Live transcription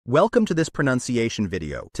Welcome to this pronunciation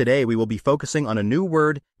video. Today we will be focusing on a new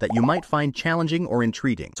word that you might find challenging or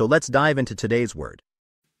intriguing. So let's dive into today's word.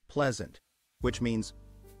 Pleasant, which means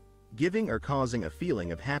giving or causing a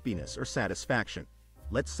feeling of happiness or satisfaction.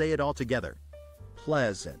 Let's say it all together.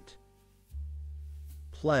 Pleasant.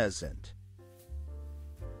 Pleasant.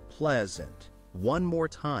 Pleasant. One more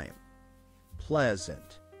time.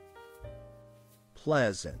 Pleasant.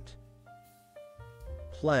 Pleasant.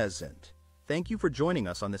 Pleasant. Thank you for joining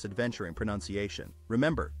us on this adventure in pronunciation.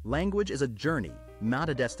 Remember, language is a journey, not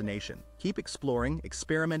a destination. Keep exploring,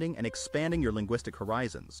 experimenting, and expanding your linguistic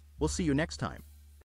horizons. We'll see you next time.